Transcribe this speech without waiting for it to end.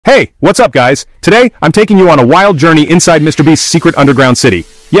Hey, what's up guys? Today, I'm taking you on a wild journey inside MrBeast's secret underground city.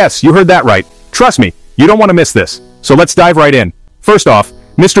 Yes, you heard that right. Trust me, you don't want to miss this. So let's dive right in. First off,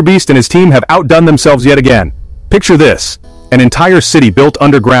 MrBeast and his team have outdone themselves yet again. Picture this. An entire city built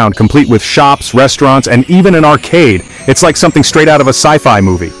underground complete with shops, restaurants, and even an arcade. It's like something straight out of a sci-fi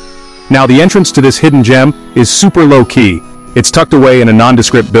movie. Now the entrance to this hidden gem is super low-key. It's tucked away in a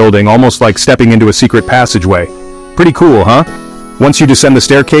nondescript building, almost like stepping into a secret passageway. Pretty cool, huh? Once you descend the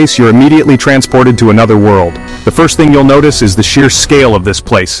staircase, you're immediately transported to another world. The first thing you'll notice is the sheer scale of this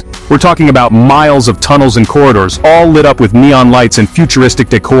place. We're talking about miles of tunnels and corridors, all lit up with neon lights and futuristic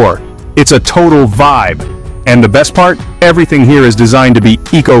decor. It's a total vibe. And the best part? Everything here is designed to be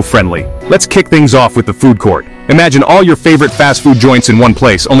eco-friendly. Let's kick things off with the food court. Imagine all your favorite fast food joints in one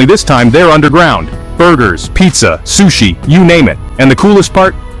place, only this time they're underground. Burgers, pizza, sushi, you name it. And the coolest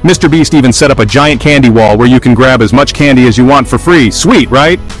part? MrBeast even set up a giant candy wall where you can grab as much candy as you want for free. Sweet,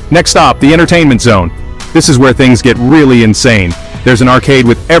 right? Next stop, the entertainment zone. This is where things get really insane. There's an arcade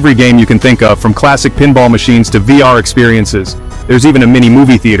with every game you can think of, from classic pinball machines to VR experiences. There's even a mini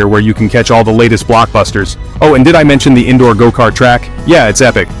movie theater where you can catch all the latest blockbusters. Oh, and did I mention the indoor go-kart track? Yeah, it's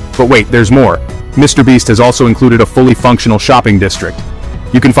epic. But wait, there's more. MrBeast has also included a fully functional shopping district.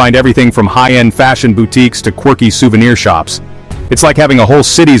 You can find everything from high-end fashion boutiques to quirky souvenir shops. It's like having a whole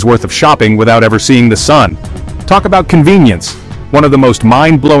city's worth of shopping without ever seeing the sun. Talk about convenience. One of the most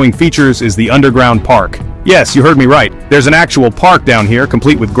mind-blowing features is the underground park. Yes, you heard me right. There's an actual park down here,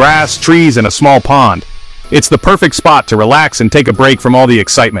 complete with grass, trees, and a small pond. It's the perfect spot to relax and take a break from all the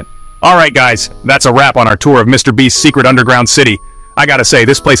excitement. Alright guys, that's a wrap on our tour of MrBeast's secret underground city. I gotta say,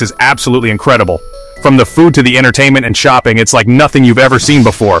 this place is absolutely incredible. From the food to the entertainment and shopping, it's like nothing you've ever seen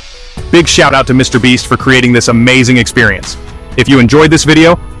before. Big shout out to MrBeast for creating this amazing experience. If you enjoyed this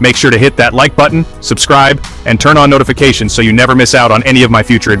video, make sure to hit that like button, subscribe, and turn on notifications so you never miss out on any of my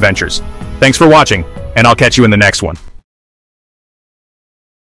future adventures. Thanks for watching, and I'll catch you in the next one.